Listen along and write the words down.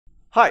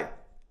Hi!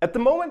 At the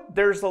moment,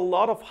 there's a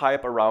lot of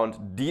hype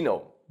around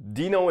Deno.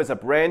 Deno is a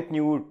brand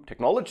new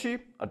technology,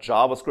 a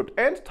JavaScript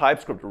and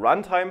TypeScript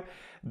runtime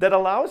that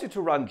allows you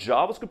to run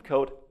JavaScript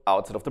code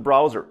outside of the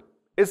browser.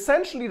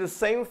 Essentially the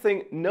same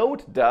thing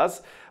Node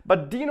does,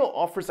 but Deno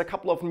offers a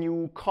couple of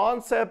new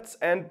concepts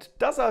and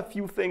does a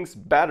few things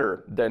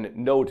better than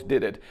Node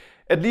did it,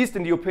 at least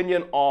in the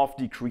opinion of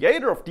the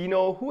creator of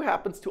Deno, who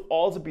happens to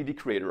also be the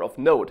creator of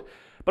Node.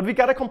 But we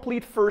got a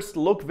complete first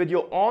look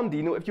video on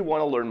Deno if you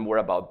want to learn more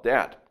about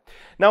that.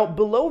 Now,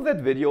 below that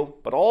video,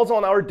 but also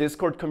on our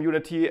Discord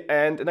community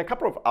and in a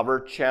couple of other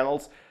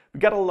channels, we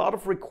got a lot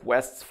of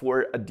requests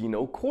for a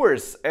Deno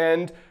course.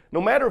 And no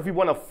matter if you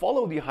want to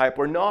follow the hype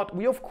or not,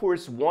 we of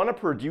course want to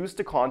produce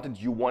the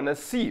content you want to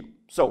see.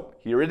 So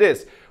here it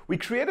is. We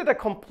created a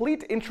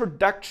complete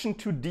introduction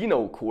to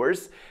Deno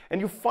course, and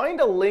you find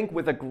a link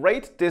with a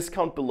great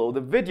discount below the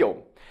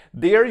video.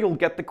 There you'll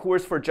get the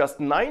course for just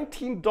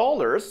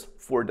 $19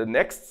 for the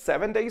next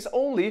 7 days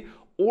only.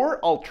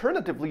 Or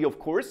alternatively, of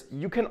course,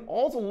 you can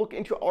also look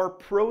into our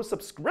Pro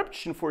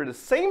subscription for the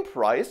same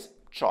price,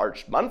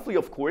 charged monthly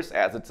of course,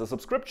 as it's a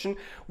subscription,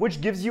 which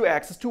gives you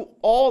access to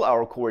all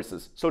our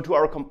courses. So to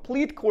our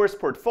complete course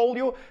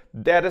portfolio,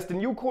 that is the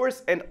new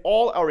course, and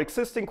all our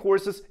existing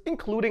courses,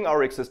 including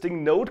our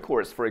existing Node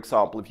course, for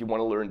example, if you want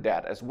to learn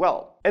that as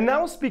well. And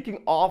now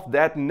speaking of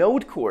that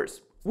Node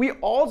course, we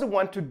also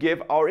want to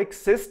give our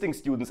existing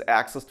students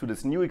access to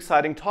this new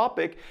exciting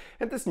topic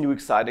and this new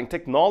exciting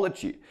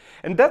technology.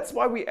 And that's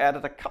why we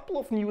added a couple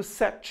of new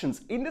sections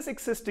in this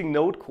existing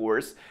Node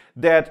course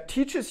that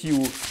teaches you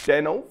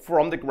Deno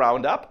from the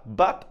ground up,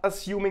 but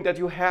assuming that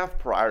you have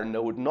prior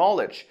Node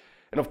knowledge.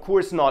 And of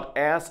course not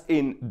as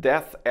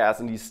in-depth as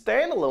in the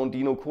standalone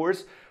Deno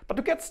course, but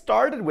to get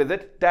started with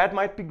it, that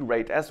might be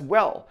great as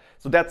well.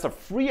 So that's a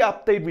free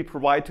update we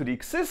provide to the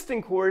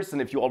existing course,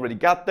 and if you already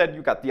got that,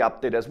 you got the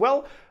update as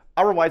well.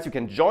 Otherwise, you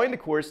can join the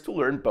course to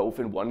learn both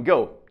in one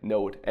go,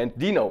 Node and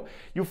Deno.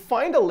 You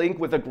find a link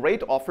with a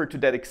great offer to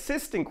that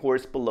existing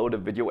course below the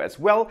video as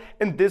well,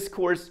 and this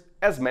course,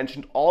 as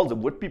mentioned, also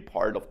would be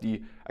part of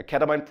the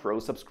Academy Pro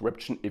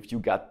subscription if you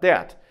got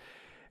that.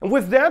 And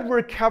with that,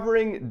 we're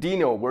covering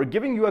Deno. We're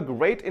giving you a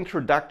great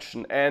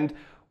introduction, and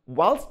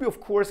whilst we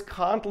of course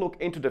can't look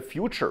into the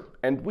future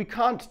and we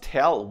can't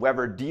tell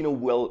whether Deno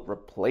will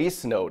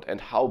replace Node and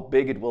how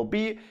big it will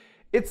be,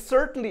 it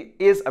certainly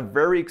is a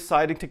very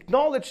exciting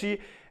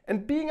technology,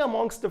 and being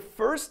amongst the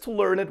first to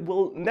learn it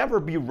will never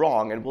be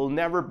wrong and will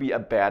never be a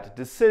bad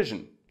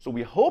decision. So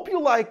we hope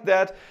you like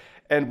that,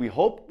 and we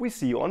hope we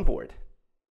see you on board.